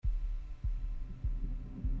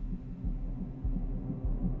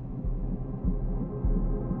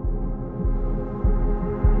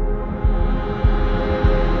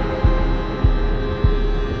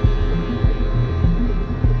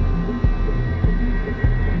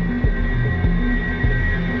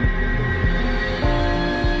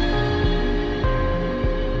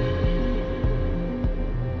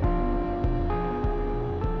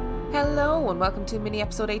and welcome to mini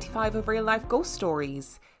episode 85 of Real Life Ghost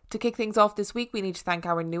Stories. To kick things off this week, we need to thank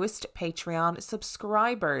our newest Patreon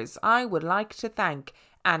subscribers. I would like to thank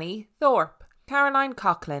Annie Thorpe, Caroline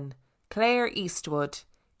Coughlin, Claire Eastwood,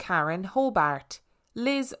 Karen Hobart,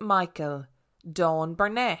 Liz Michael, Dawn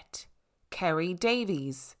Burnett, Kerry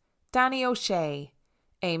Davies, Danny O'Shea,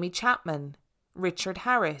 Amy Chapman, Richard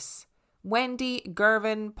Harris, Wendy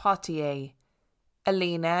Gervin Potier,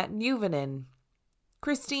 Elena Newvenin,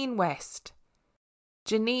 Christine West,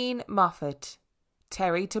 Janine Moffat,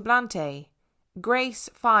 Terry Tablante, Grace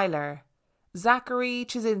Filer, Zachary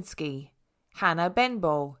Chizinski, Hannah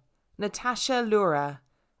Benbow, Natasha Lura,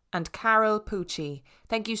 and Carol Pucci.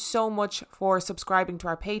 Thank you so much for subscribing to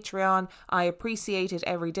our Patreon. I appreciate it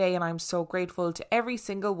every day and I'm so grateful to every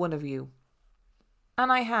single one of you.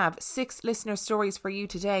 And I have 6 listener stories for you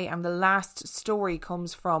today, and the last story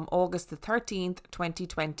comes from August the 13th,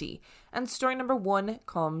 2020. And story number 1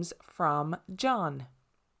 comes from John.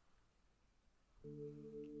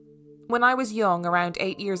 When I was young, around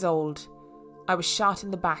 8 years old, I was shot in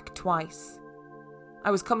the back twice.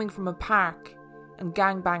 I was coming from a park and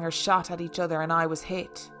gangbangers shot at each other and I was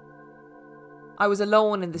hit. I was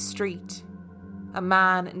alone in the street. A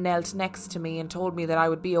man knelt next to me and told me that I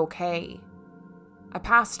would be okay. I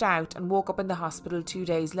passed out and woke up in the hospital 2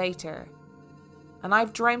 days later. And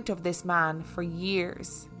I've dreamt of this man for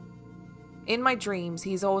years. In my dreams,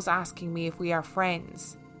 he's always asking me if we are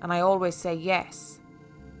friends, and I always say yes.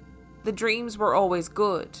 The dreams were always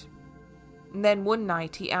good. And then one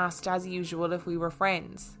night he asked as usual if we were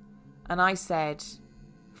friends, and I said,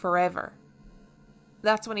 forever.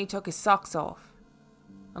 That's when he took his socks off,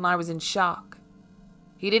 and I was in shock.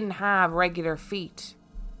 He didn't have regular feet.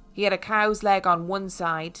 He had a cow's leg on one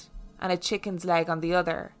side and a chicken's leg on the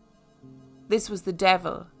other. This was the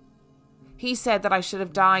devil. He said that I should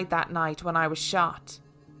have died that night when I was shot,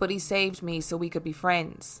 but he saved me so we could be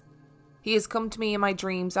friends. He has come to me in my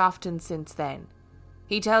dreams often since then.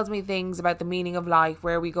 He tells me things about the meaning of life,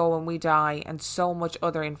 where we go when we die, and so much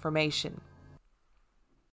other information.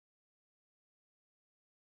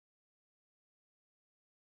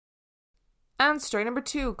 And story number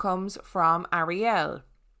 2 comes from Ariel.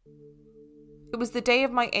 It was the day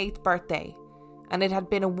of my 8th birthday, and it had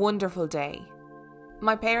been a wonderful day.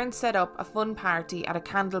 My parents set up a fun party at a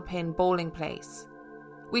candlepin bowling place.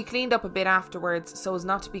 We cleaned up a bit afterwards so as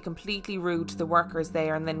not to be completely rude to the workers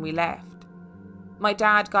there, and then we left. My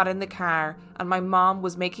dad got in the car and my mom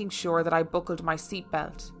was making sure that I buckled my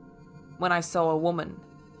seatbelt when I saw a woman.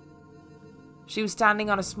 She was standing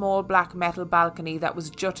on a small black metal balcony that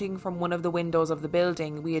was jutting from one of the windows of the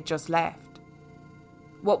building we had just left.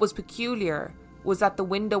 What was peculiar was that the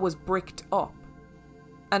window was bricked up,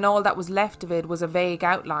 and all that was left of it was a vague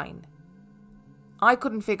outline. I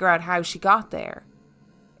couldn't figure out how she got there.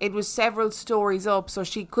 It was several stories up, so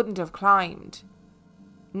she couldn't have climbed.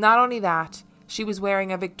 Not only that, she was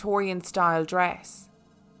wearing a Victorian-style dress.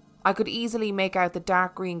 I could easily make out the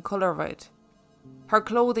dark green colour of it. Her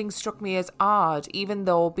clothing struck me as odd, even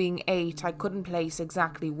though, being 8, I couldn't place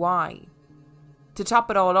exactly why. To top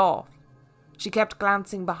it all off, she kept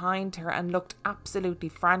glancing behind her and looked absolutely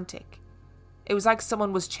frantic. It was like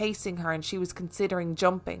someone was chasing her and she was considering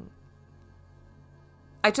jumping.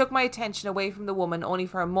 I took my attention away from the woman only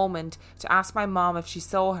for a moment to ask my mom if she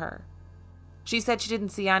saw her. She said she didn't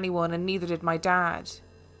see anyone and neither did my dad.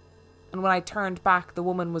 And when I turned back, the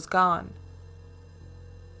woman was gone.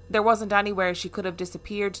 There wasn't anywhere she could have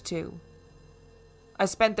disappeared to. I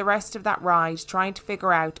spent the rest of that ride trying to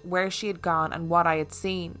figure out where she had gone and what I had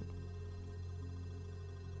seen.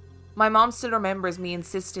 My mom still remembers me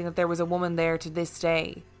insisting that there was a woman there to this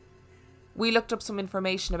day. We looked up some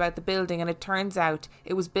information about the building and it turns out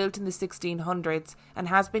it was built in the 1600s and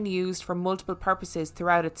has been used for multiple purposes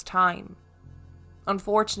throughout its time.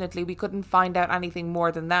 Unfortunately, we couldn't find out anything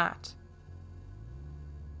more than that.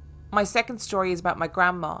 My second story is about my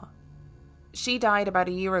grandma. She died about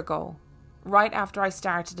a year ago, right after I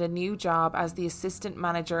started a new job as the assistant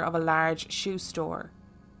manager of a large shoe store.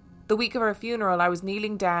 The week of her funeral, I was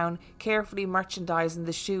kneeling down, carefully merchandising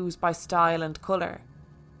the shoes by style and colour.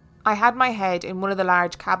 I had my head in one of the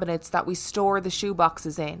large cabinets that we store the shoe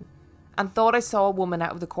boxes in, and thought I saw a woman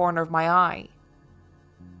out of the corner of my eye.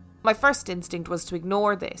 My first instinct was to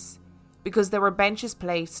ignore this, because there were benches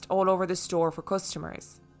placed all over the store for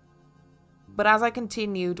customers. But as I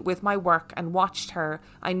continued with my work and watched her,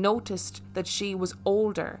 I noticed that she was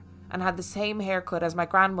older and had the same haircut as my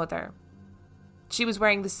grandmother. She was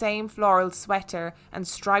wearing the same floral sweater and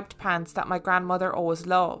striped pants that my grandmother always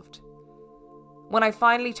loved. When I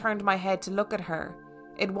finally turned my head to look at her,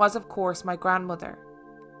 it was of course my grandmother.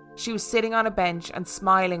 She was sitting on a bench and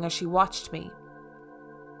smiling as she watched me.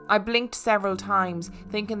 I blinked several times,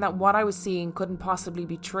 thinking that what I was seeing couldn't possibly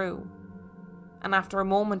be true. And after a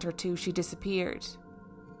moment or two, she disappeared.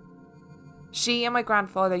 She and my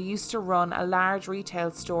grandfather used to run a large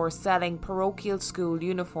retail store selling parochial school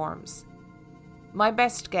uniforms. My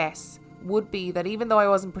best guess would be that even though I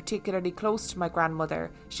wasn't particularly close to my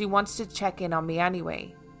grandmother, she wanted to check in on me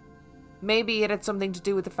anyway. Maybe it had something to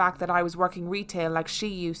do with the fact that I was working retail like she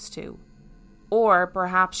used to. Or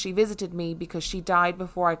perhaps she visited me because she died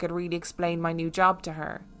before I could really explain my new job to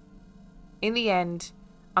her. In the end,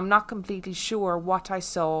 I'm not completely sure what I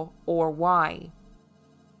saw or why.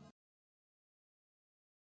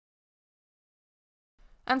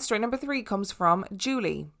 And story number 3 comes from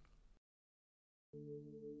Julie.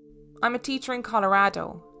 I'm a teacher in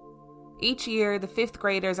Colorado. Each year, the 5th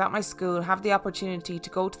graders at my school have the opportunity to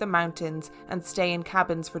go to the mountains and stay in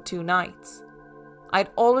cabins for 2 nights. I'd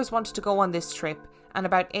always wanted to go on this trip, and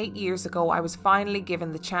about 8 years ago I was finally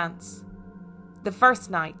given the chance. The first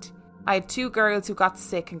night, I had 2 girls who got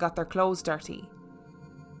sick and got their clothes dirty.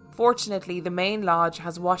 Fortunately, the main lodge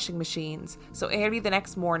has washing machines, so early the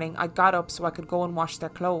next morning I got up so I could go and wash their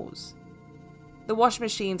clothes. The washing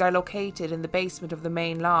machines are located in the basement of the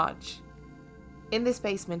main lodge. In this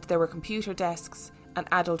basement there were computer desks and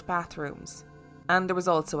adult bathrooms, and there was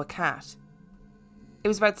also a cat. It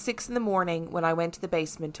was about 6 in the morning when I went to the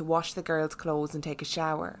basement to wash the girls' clothes and take a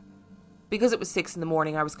shower. Because it was 6 in the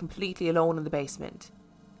morning, I was completely alone in the basement.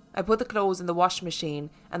 I put the clothes in the washing machine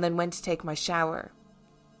and then went to take my shower.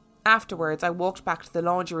 Afterwards, I walked back to the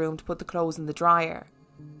laundry room to put the clothes in the dryer.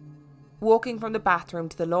 Walking from the bathroom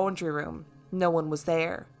to the laundry room, no one was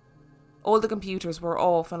there. All the computers were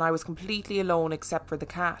off and I was completely alone except for the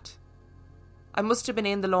cat. I must have been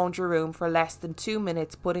in the laundry room for less than 2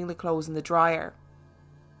 minutes putting the clothes in the dryer.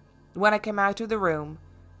 When I came out of the room,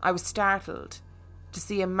 I was startled to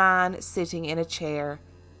see a man sitting in a chair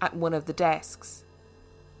at one of the desks.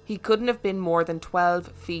 He couldn't have been more than 12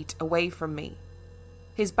 feet away from me.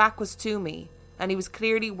 His back was to me and he was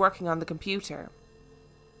clearly working on the computer.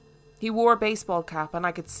 He wore a baseball cap and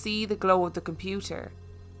I could see the glow of the computer.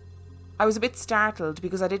 I was a bit startled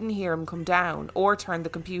because I didn't hear him come down or turn the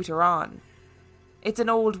computer on. It's an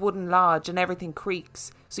old wooden lodge and everything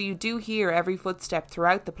creaks, so you do hear every footstep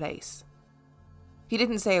throughout the place. He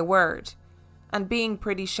didn't say a word, and being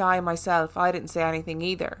pretty shy myself, I didn't say anything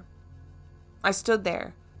either. I stood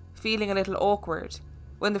there, feeling a little awkward,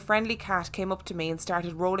 when the friendly cat came up to me and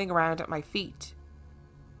started rolling around at my feet.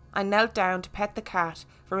 I knelt down to pet the cat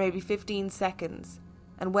for maybe 15 seconds,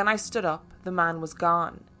 and when I stood up, the man was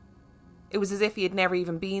gone. It was as if he had never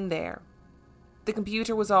even been there. The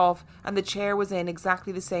computer was off and the chair was in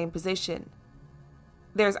exactly the same position.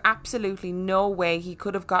 There's absolutely no way he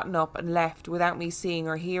could have gotten up and left without me seeing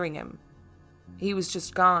or hearing him. He was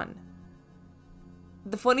just gone.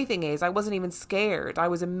 The funny thing is, I wasn't even scared, I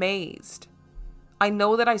was amazed. I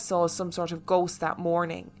know that I saw some sort of ghost that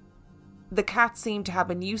morning. The cat seemed to have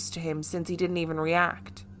been used to him since he didn't even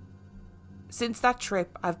react. Since that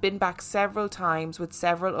trip, I've been back several times with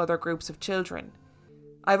several other groups of children.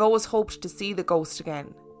 I've always hoped to see the ghost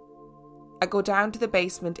again. I go down to the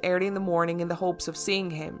basement early in the morning in the hopes of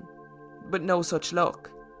seeing him, but no such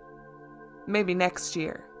luck. Maybe next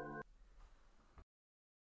year.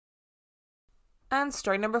 And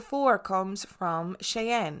story number 4 comes from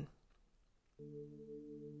Cheyenne.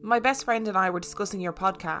 My best friend and I were discussing your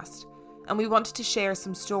podcast, and we wanted to share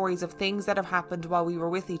some stories of things that have happened while we were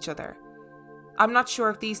with each other. I'm not sure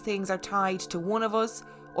if these things are tied to one of us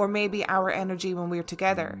or maybe our energy when we're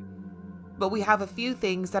together, but we have a few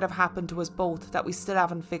things that have happened to us both that we still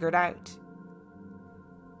haven't figured out.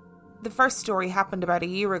 The first story happened about a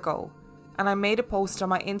year ago, and I made a post on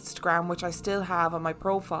my Instagram which I still have on my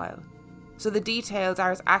profile, so the details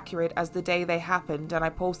are as accurate as the day they happened and I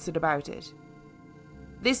posted about it.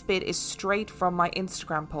 This bit is straight from my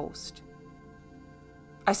Instagram post.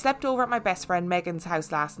 I slept over at my best friend Megan's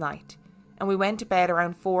house last night, and we went to bed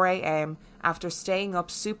around 4 a.m. after staying up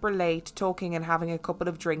super late talking and having a couple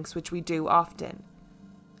of drinks, which we do often.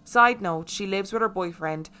 Side note, she lives with her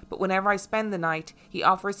boyfriend, but whenever I spend the night, he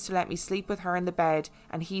offers to let me sleep with her in the bed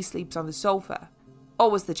and he sleeps on the sofa.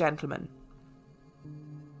 Always the gentleman.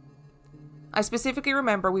 I specifically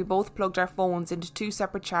remember we both plugged our phones into 2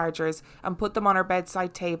 separate chargers and put them on our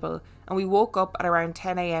bedside table, and we woke up at around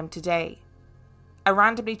 10 a.m. today. I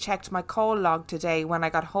randomly checked my call log today when I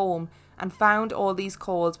got home and found all these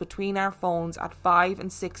calls between our phones at 5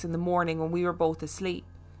 and 6 in the morning when we were both asleep.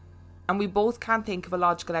 And we both can't think of a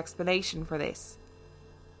logical explanation for this.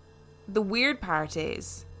 The weird part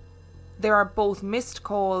is, there are both missed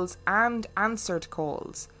calls and answered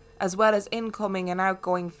calls, as well as incoming and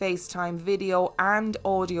outgoing FaceTime video and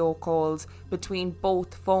audio calls between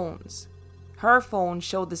both phones. Her phone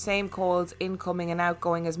showed the same calls incoming and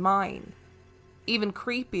outgoing as mine. Even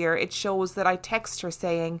creepier, it shows that I text her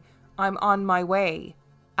saying, "I'm on my way,"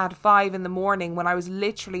 at 5 a.m. when I was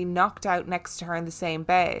literally knocked out next to her in the same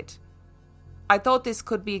bed. I thought this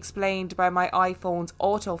could be explained by my iPhone's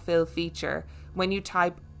autofill feature when you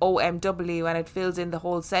type OMW and it fills in the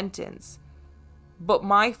whole sentence. But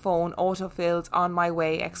my phone autofills "on my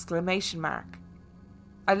way!" !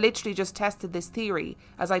 I literally just tested this theory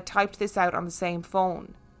as I typed this out on the same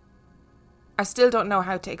phone. I still don't know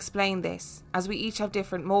how to explain this, as we each have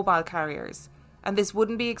different mobile carriers, and this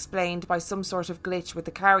wouldn't be explained by some sort of glitch with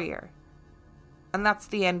the carrier. And that's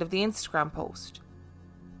the end of the Instagram post.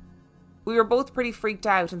 We were both pretty freaked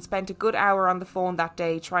out and spent a good hour on the phone that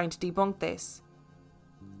day trying to debunk this.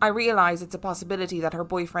 I realise it's a possibility that her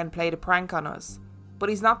boyfriend played a prank on us, but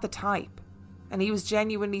he's not the type, and he was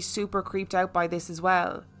genuinely super creeped out by this as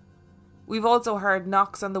well. We've also heard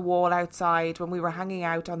knocks on the wall outside when we were hanging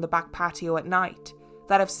out on the back patio at night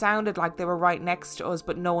that have sounded like they were right next to us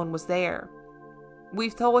but no one was there.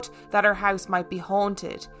 We've thought that our house might be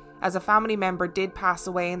haunted, as a family member did pass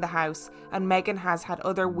away in the house and Megan has had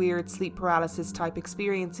other weird sleep paralysis type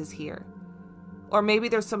experiences here. Or maybe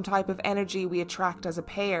there's some type of energy we attract as a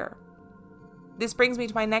pair. This brings me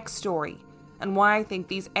to my next story and why I think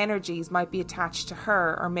these energies might be attached to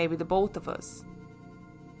her or maybe the both of us.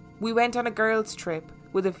 We went on a girls' trip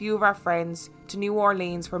with a few of our friends to New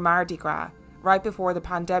Orleans for Mardi Gras right before the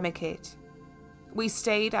pandemic hit. We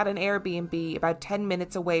stayed at an Airbnb about 10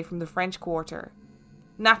 minutes away from the French Quarter.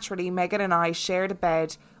 Naturally, Megan and I shared a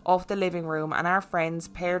bed off the living room and our friends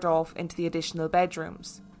paired off into the additional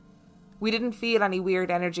bedrooms. We didn't feel any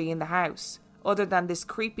weird energy in the house, other than this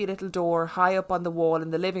creepy little door high up on the wall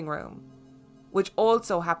in the living room, which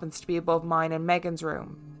also happens to be above mine and Megan's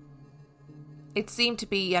room. It seemed to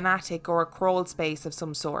be an attic or a crawl space of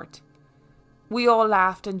some sort. We all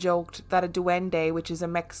laughed and joked that a duende, which is a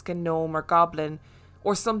Mexican gnome or goblin,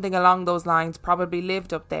 or something along those lines, probably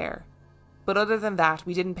lived up there. But other than that,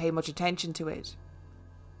 we didn't pay much attention to it.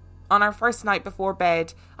 On our first night before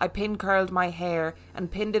bed, I pin-curled my hair and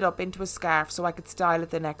pinned it up into a scarf so I could style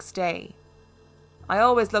it the next day. I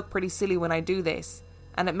always look pretty silly when I do this,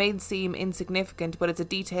 and it may seem insignificant, but it's a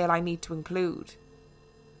detail I need to include.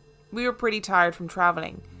 We were pretty tired from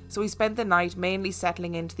travelling, so we spent the night mainly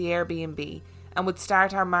settling into the Airbnb and would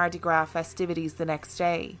start our Mardi Gras festivities the next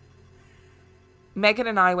day. Megan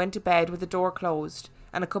and I went to bed with the door closed,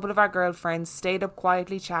 and a couple of our girlfriends stayed up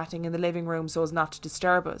quietly chatting in the living room so as not to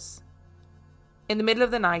disturb us. In the middle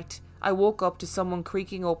of the night, I woke up to someone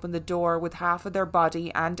creaking open the door with half of their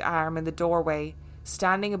body and arm in the doorway,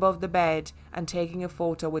 standing above the bed and taking a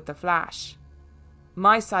photo with the flash.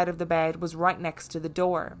 My side of the bed was right next to the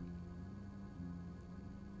door.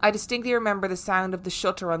 I distinctly remember the sound of the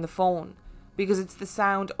shutter on the phone, because it's the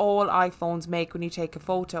sound all iPhones make when you take a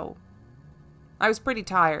photo. I was pretty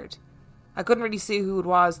tired. I couldn't really see who it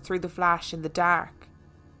was through the flash in the dark.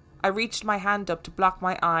 I reached my hand up to block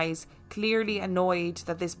my eyes, clearly annoyed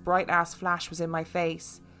that this bright-ass flash was in my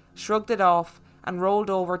face, shrugged it off and rolled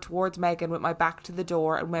over towards Megan with my back to the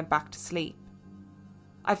door and went back to sleep.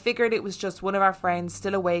 I figured it was just one of our friends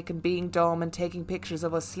still awake and being dumb and taking pictures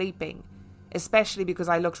of us sleeping, especially because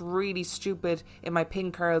I looked really stupid in my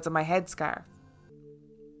pin curls and my headscarf.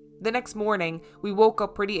 The next morning, we woke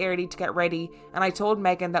up pretty early to get ready, and I told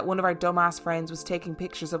Megan that one of our dumbass friends was taking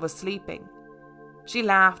pictures of us sleeping. She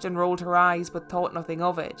laughed and rolled her eyes but thought nothing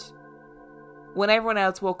of it. When everyone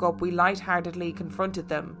else woke up, we lightheartedly confronted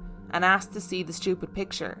them and asked to see the stupid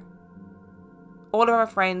picture. All of our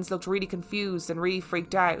friends looked really confused and really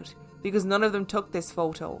freaked out because none of them took this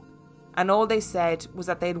photo, and all they said was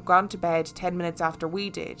that they'd gone to bed 10 minutes after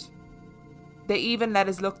we did. They even let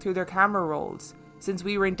us look through their camera rolls, since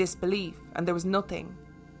we were in disbelief and there was nothing.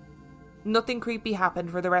 Nothing creepy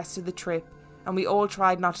happened for the rest of the trip, and we all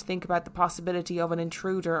tried not to think about the possibility of an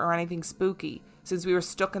intruder or anything spooky, since we were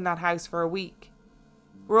stuck in that house for a week.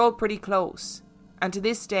 We're all pretty close, and to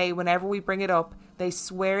this day, whenever we bring it up, they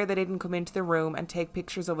swear they didn't come into the room and take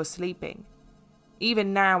pictures of us sleeping.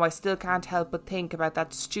 Even now, I still can't help but think about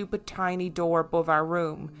that stupid tiny door above our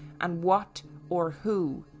room, and what or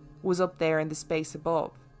who was up there in the space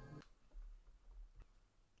above.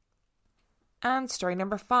 And story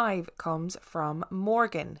number 5 comes from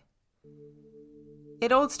Morgan.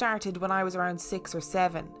 It all started when I was around 6 or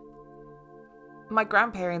 7. My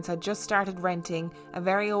grandparents had just started renting a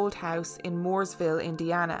very old house in Mooresville,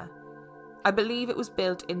 Indiana. I believe it was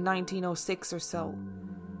built in 1906 or so.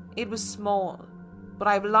 It was small, but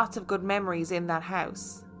I have lots of good memories in that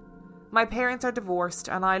house. My parents are divorced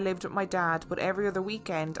and I lived with my dad, but every other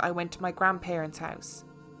weekend I went to my grandparents' house.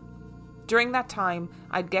 During that time,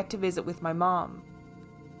 I'd get to visit with my mom.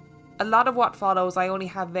 A lot of what follows I only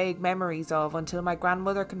have vague memories of until my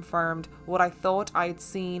grandmother confirmed what I thought I had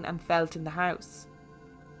seen and felt in the house.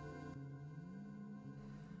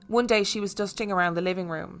 One day she was dusting around the living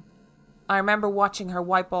room. I remember watching her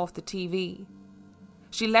wipe off the TV.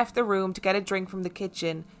 She left the room to get a drink from the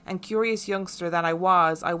kitchen, and curious youngster that I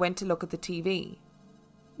was, I went to look at the TV.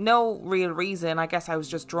 No real reason, I guess I was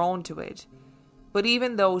just drawn to it. But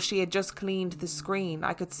even though she had just cleaned the screen,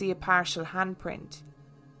 I could see a partial handprint.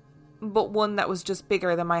 But one that was just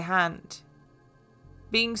bigger than my hand.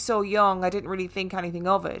 Being so young, I didn't really think anything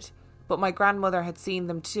of it, but my grandmother had seen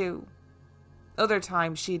them too. Other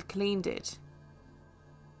times she'd cleaned it.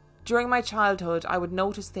 During my childhood, I would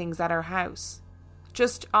notice things at our house.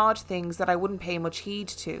 Just odd things that I wouldn't pay much heed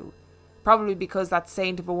to, probably because that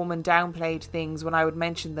saint of a woman downplayed things when I would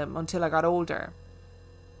mention them until I got older.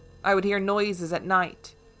 I would hear noises at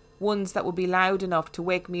night, ones that would be loud enough to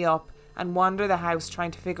wake me up and wander the house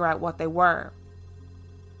trying to figure out what they were.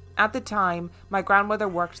 At the time, my grandmother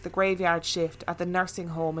worked the graveyard shift at the nursing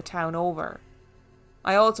home a town over.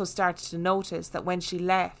 I also started to notice that when she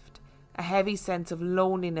left, a heavy sense of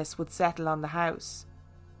loneliness would settle on the house.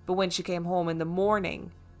 But when she came home in the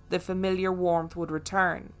morning, the familiar warmth would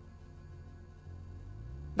return.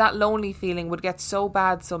 That lonely feeling would get so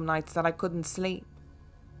bad some nights that I couldn't sleep.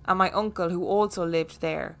 And my uncle, who also lived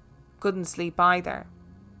there, couldn't sleep either.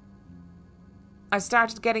 I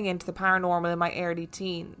started getting into the paranormal in my early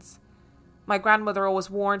teens. My grandmother always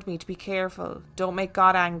warned me to be careful, don't make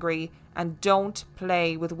God angry, and don't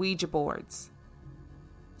play with Ouija boards.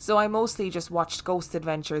 So I mostly just watched ghost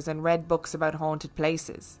adventures and read books about haunted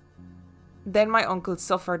places. Then my uncle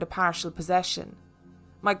suffered a partial possession.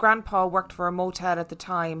 My grandpa worked for a motel at the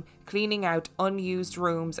time, cleaning out unused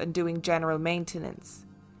rooms and doing general maintenance.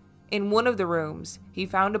 In one of the rooms, he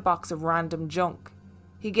found a box of random junk.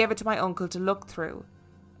 He gave it to my uncle to look through,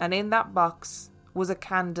 and in that box was a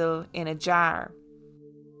candle in a jar.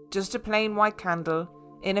 Just a plain white candle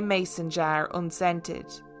in a mason jar, unscented.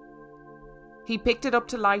 He picked it up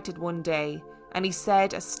to light it one day, and he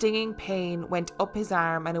said a stinging pain went up his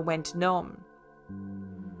arm and it went numb.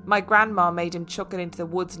 My grandma made him chuck it into the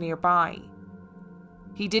woods nearby.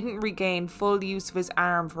 He didn't regain full use of his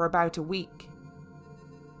arm for about a week.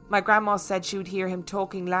 My grandma said she would hear him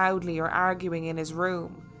talking loudly or arguing in his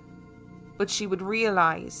room, but she would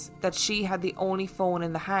realise that she had the only phone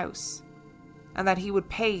in the house, and that he would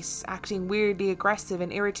pace, acting weirdly aggressive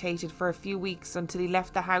and irritated for a few weeks until he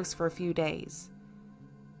left the house for a few days.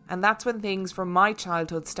 And that's when things from my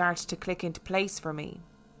childhood started to click into place for me.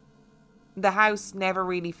 The house never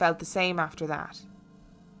really felt the same after that.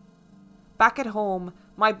 Back at home,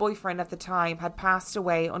 my boyfriend at the time had passed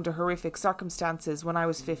away under horrific circumstances when I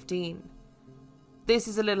was 15. This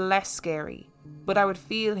is a little less scary, but I would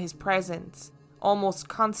feel his presence almost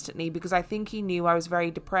constantly because I think he knew I was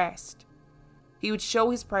very depressed. He would show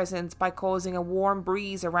his presence by causing a warm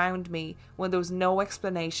breeze around me when there was no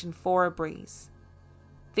explanation for a breeze.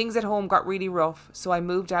 Things at home got really rough, so I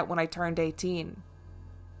moved out when I turned 18.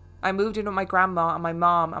 I moved in with my grandma and my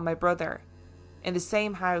mom and my brother, in the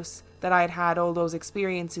same house that I had had all those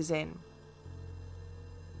experiences in.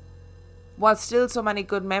 While still so many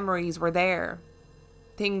good memories were there,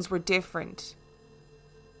 things were different.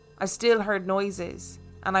 I still heard noises,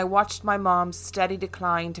 and I watched my mom's steady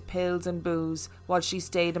decline to pills and booze while she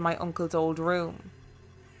stayed in my uncle's old room.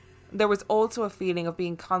 There was also a feeling of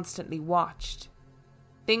being constantly watched.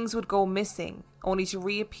 Things would go missing, only to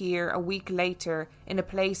reappear a week later in a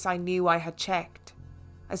place I knew I had checked.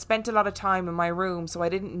 I spent a lot of time in my room, so I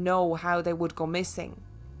didn't know how they would go missing.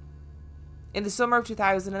 In the summer of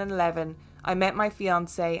 2011, I met my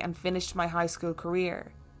fiancé and finished my high school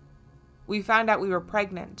career. We found out we were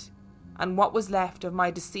pregnant, and what was left of my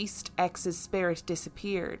deceased ex's spirit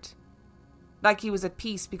disappeared. Like he was at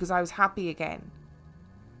peace because I was happy again.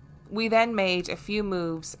 We then made a few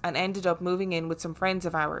moves and ended up moving in with some friends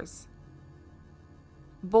of ours.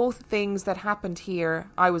 Both things that happened here,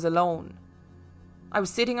 I was alone. I was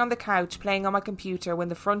sitting on the couch playing on my computer when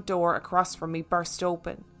the front door across from me burst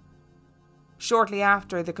open. Shortly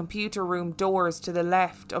after, the computer room doors to the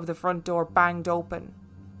left of the front door banged open,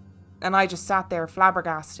 and I just sat there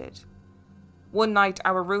flabbergasted. One night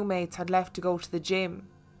our roommates had left to go to the gym.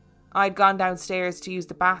 I'd gone downstairs to use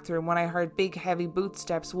the bathroom when I heard big heavy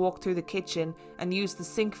bootsteps walk through the kitchen and use the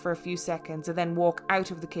sink for a few seconds and then walk out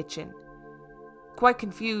of the kitchen. Quite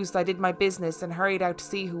confused, I did my business and hurried out to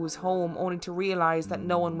see who was home, only to realise that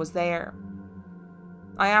no one was there.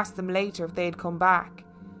 I asked them later if they had come back,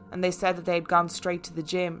 and they said that they had gone straight to the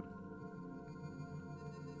gym.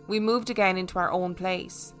 We moved again into our own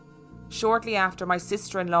place. Shortly after, my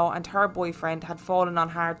sister-in-law and her boyfriend had fallen on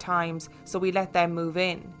hard times, so we let them move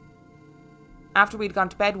in. After we'd gone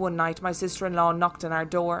to bed one night, my sister-in-law knocked on our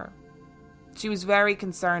door. She was very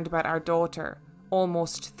concerned about our daughter,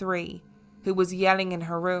 almost 3, who was yelling in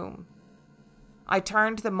her room. I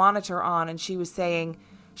turned the monitor on and she was saying,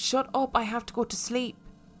 "Shut up, I have to go to sleep.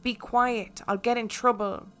 Be quiet, I'll get in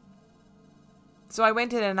trouble." So I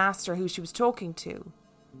went in and asked her who she was talking to.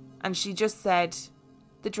 And she just said,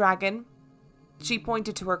 "The dragon." She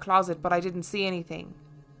pointed to her closet, but I didn't see anything.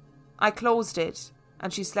 I closed it,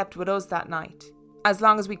 and she slept with us that night. As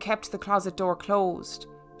long as we kept the closet door closed,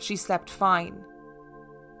 she slept fine.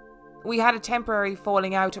 We had a temporary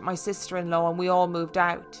falling out at my sister-in-law and we all moved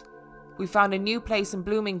out. We found a new place in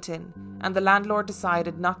Bloomington, and the landlord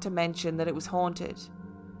decided not to mention that it was haunted.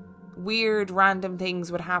 Weird, random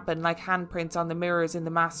things would happen, like handprints on the mirrors in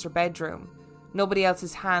the master bedroom. Nobody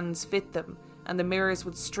else's hands fit them, and the mirrors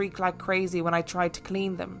would streak like crazy when I tried to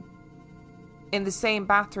clean them. In the same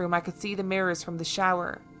bathroom, I could see the mirrors from the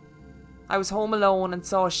shower. I was home alone and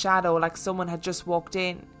saw a shadow like someone had just walked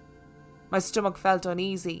in. My stomach felt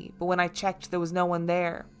uneasy, but when I checked, there was no one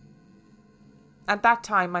there. At that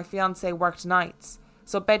time, my fiancé worked nights,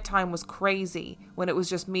 so bedtime was crazy when it was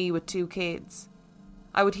just me with 2 kids.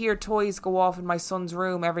 I would hear toys go off in my son's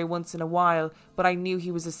room every once in a while, but I knew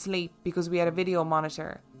he was asleep because we had a video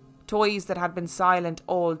monitor. Toys that had been silent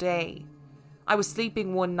all day. I was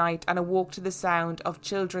sleeping one night and awoke to the sound of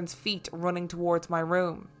children's feet running towards my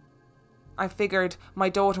room. I figured my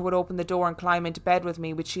daughter would open the door and climb into bed with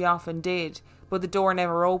me, which she often did, but the door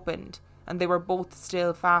never opened, and they were both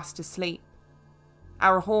still fast asleep.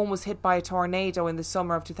 Our home was hit by a tornado in the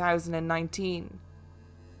summer of 2019.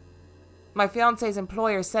 My fiancé's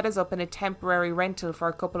employer set us up in a temporary rental for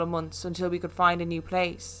a couple of months until we could find a new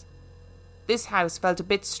place. This house felt a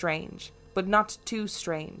bit strange, but not too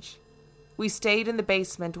strange. We stayed in the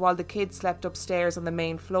basement while the kids slept upstairs on the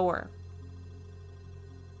main floor.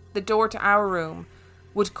 The door to our room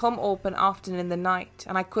would come open often in the night,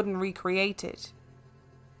 and I couldn't recreate it.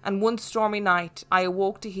 And one stormy night, I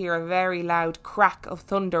awoke to hear a very loud crack of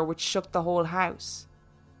thunder which shook the whole house.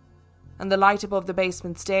 And the light above the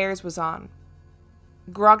basement stairs was on.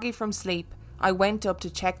 Groggy from sleep, I went up to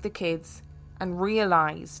check the kids and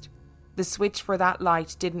realised the switch for that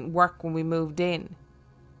light didn't work when we moved in.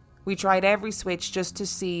 We tried every switch just to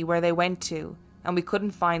see where they went to, and we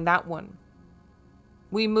couldn't find that one.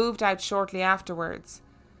 We moved out shortly afterwards,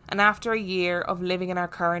 and after a year of living in our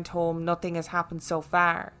current home, nothing has happened so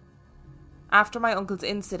far. After my uncle's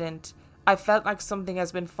incident, I felt like something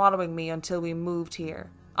has been following me until we moved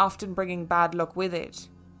here, often bringing bad luck with it.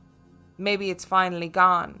 Maybe it's finally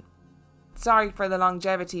gone. Sorry for the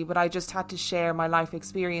longevity, but I just had to share my life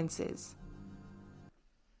experiences.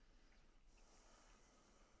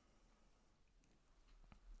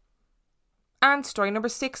 And story number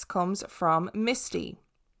 6 comes from Misty.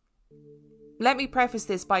 Let me preface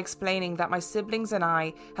this by explaining that my siblings and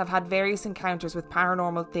I have had various encounters with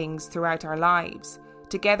paranormal things throughout our lives,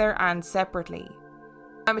 together and separately.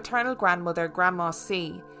 My maternal grandmother, Grandma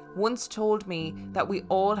C, once told me that we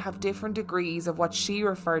all have different degrees of what she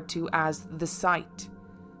referred to as the sight.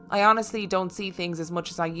 I honestly don't see things as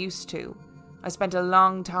much as I used to. I spent a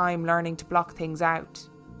long time learning to block things out,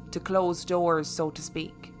 to close doors, so to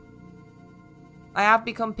speak. I have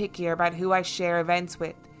become pickier about who I share events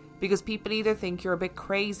with, because people either think you're a bit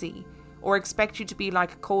crazy or expect you to be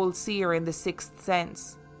like a cold seer in the Sixth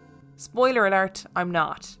Sense. Spoiler alert, I'm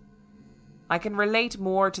not. I can relate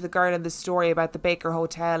more to the girl in the story about the Baker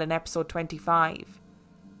Hotel in episode 25.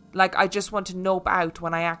 Like, I just want to nope out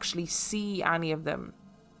when I actually see any of them.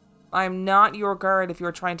 I am not your girl if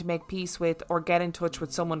you're trying to make peace with or get in touch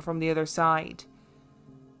with someone from the other side.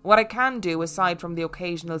 What I can do, aside from the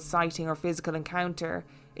occasional sighting or physical encounter,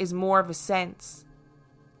 is more of a sense.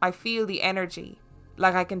 I feel the energy,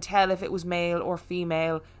 like I can tell if it was male or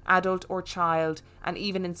female, adult or child, and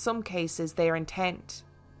even in some cases their intent.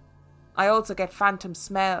 I also get phantom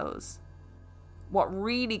smells. What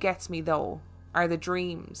really gets me though are the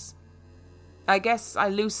dreams. I guess I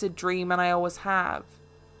lucid dream, and I always have.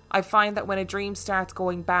 I find that when a dream starts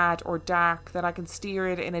going bad or dark, that I can steer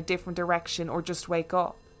it in a different direction or just wake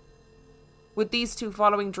up. With these 2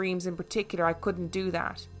 following dreams in particular, I couldn't do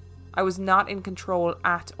that. I was not in control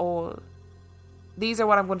at all. These are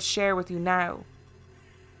what I'm going to share with you now.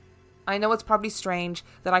 I know it's probably strange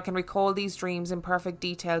that I can recall these dreams in perfect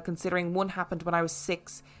detail, considering one happened when I was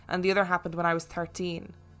 6 and the other happened when I was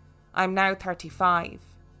 13. I'm now 35.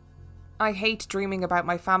 I hate dreaming about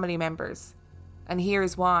my family members. and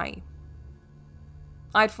here's why.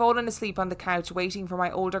 I'd fallen asleep on the couch waiting for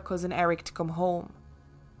my older cousin Eric to come home.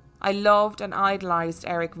 I loved and idolised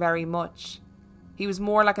Eric very much. He was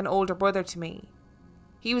more like an older brother to me.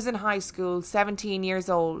 He was in high school, 17 years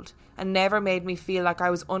old, and never made me feel like I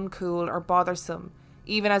was uncool or bothersome,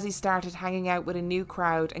 even as he started hanging out with a new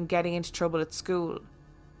crowd and getting into trouble at school.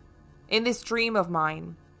 In this dream of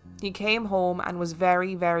mine, he came home and was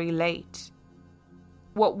very, very late.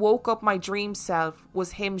 What woke up my dream self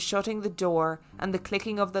was him shutting the door and the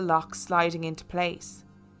clicking of the lock sliding into place.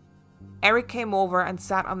 Eric came over and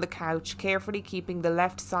sat on the couch, carefully keeping the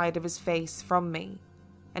left side of his face from me,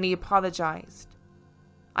 and he apologised.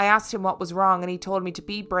 I asked him what was wrong, and he told me to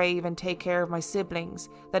be brave and take care of my siblings,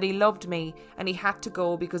 that he loved me and he had to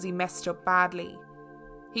go because he messed up badly.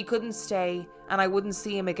 He couldn't stay and I wouldn't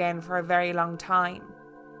see him again for a very long time.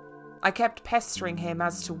 I kept pestering him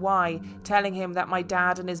as to why, telling him that my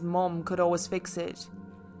dad and his mum could always fix it.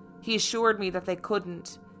 He assured me that they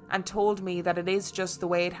couldn't and told me that it is just the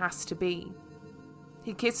way it has to be.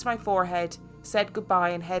 He kissed my forehead, said goodbye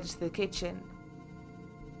and headed to the kitchen.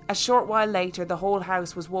 A short while later, the whole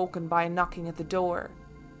house was woken by a knocking at the door.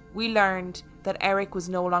 We learned that Eric was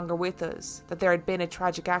no longer with us, that there had been a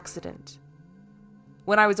tragic accident.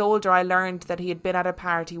 When I was older, I learned that he had been at a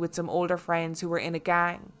party with some older friends who were in a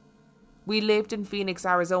gang. We lived in Phoenix,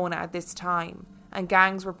 Arizona at this time, and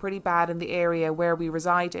gangs were pretty bad in the area where we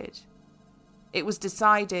resided. It was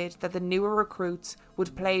decided that the newer recruits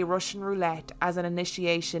would play Russian roulette as an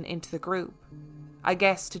initiation into the group. I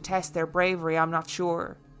guess to test their bravery, I'm not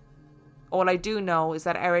sure. All I do know is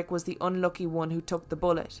that Eric was the unlucky one who took the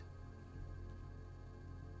bullet.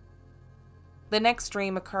 The next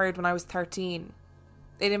dream occurred when I was 13.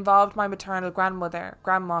 It involved my maternal grandmother,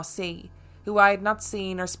 Grandma C, who I had not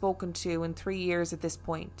seen or spoken to in 3 years at this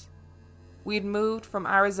point. We had moved from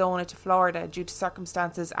Arizona to Florida due to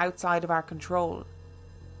circumstances outside of our control.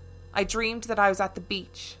 I dreamed that I was at the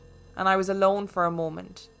beach, and I was alone for a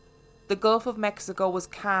moment. The Gulf of Mexico was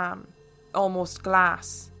calm, almost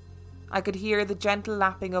glass. I could hear the gentle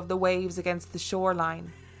lapping of the waves against the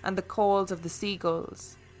shoreline and the calls of the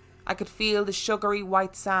seagulls. I could feel the sugary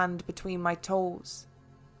white sand between my toes.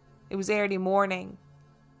 It was early morning.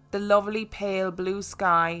 The lovely pale blue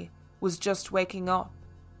sky was just waking up,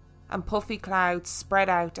 and puffy clouds spread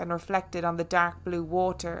out and reflected on the dark blue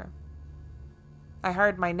water. I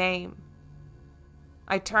heard my name.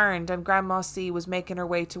 I turned and Grandma C was making her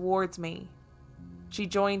way towards me. She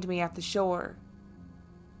joined me at the shore.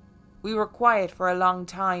 We were quiet for a long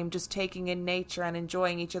time, just taking in nature and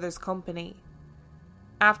enjoying each other's company.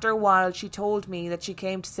 After a while, she told me that she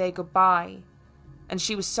came to say goodbye, and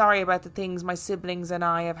she was sorry about the things my siblings and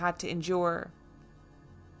I have had to endure.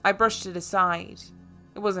 I brushed it aside.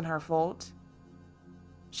 It wasn't her fault.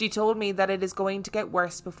 She told me that it is going to get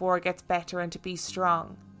worse before it gets better and to be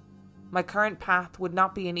strong. My current path would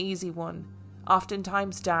not be an easy one,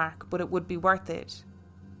 oftentimes dark, but it would be worth it.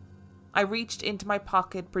 I reached into my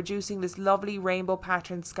pocket, producing this lovely rainbow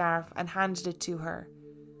patterned scarf, and handed it to her.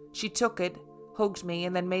 She took it, hugged me,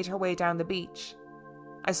 and then made her way down the beach.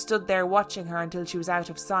 I stood there watching her until she was out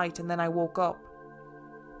of sight, and then I woke up.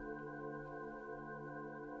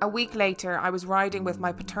 A week later, I was riding with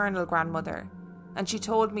my paternal grandmother, and she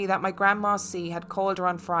told me that my Grandma C had called her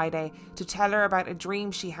on Friday to tell her about a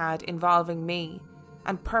dream she had involving me,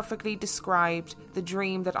 and perfectly described the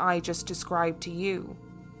dream that I just described to you,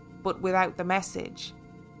 but without the message.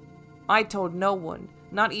 I'd told no one,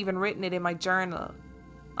 not even written it in my journal.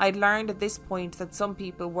 I'd learned at this point that some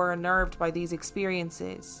people were unnerved by these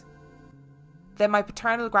experiences. Then my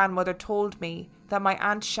paternal grandmother told me that my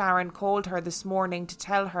Aunt Sharon called her this morning to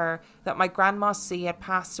tell her that my Grandma C had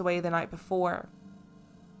passed away the night before.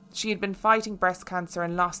 She had been fighting breast cancer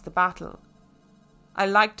and lost the battle. I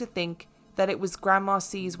like to think that it was Grandma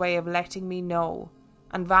C's way of letting me know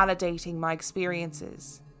and validating my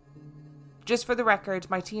experiences. Just for the record,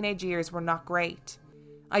 my teenage years were not great.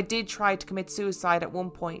 I did try to commit suicide at one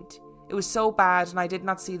point. It was so bad and I did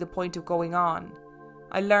not see the point of going on.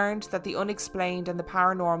 I learned that the unexplained and the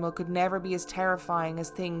paranormal could never be as terrifying as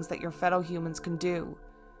things that your fellow humans can do.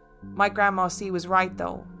 My Grandma C was right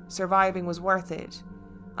though. Surviving was worth it.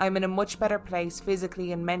 I am in a much better place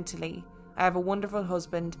physically and mentally. I have a wonderful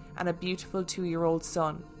husband and a beautiful 2-year-old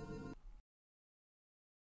son.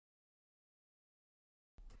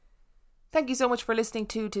 Thank you so much for listening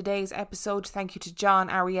to today's episode. Thank you to John,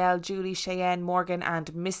 Ariel, Julie, Cheyenne, Morgan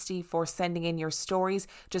and Misty for sending in your stories.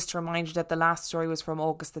 Just to remind you that the last story was from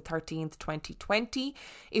August the 13th, 2020.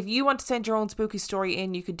 If you want to send your own spooky story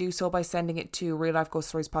in, you can do so by sending it to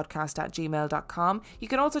reallifeghoststoriespodcast@gmail.com. You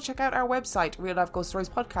can also check out our website,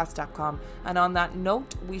 reallifeghoststoriespodcast.com. And on that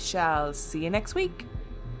note, we shall see you next week.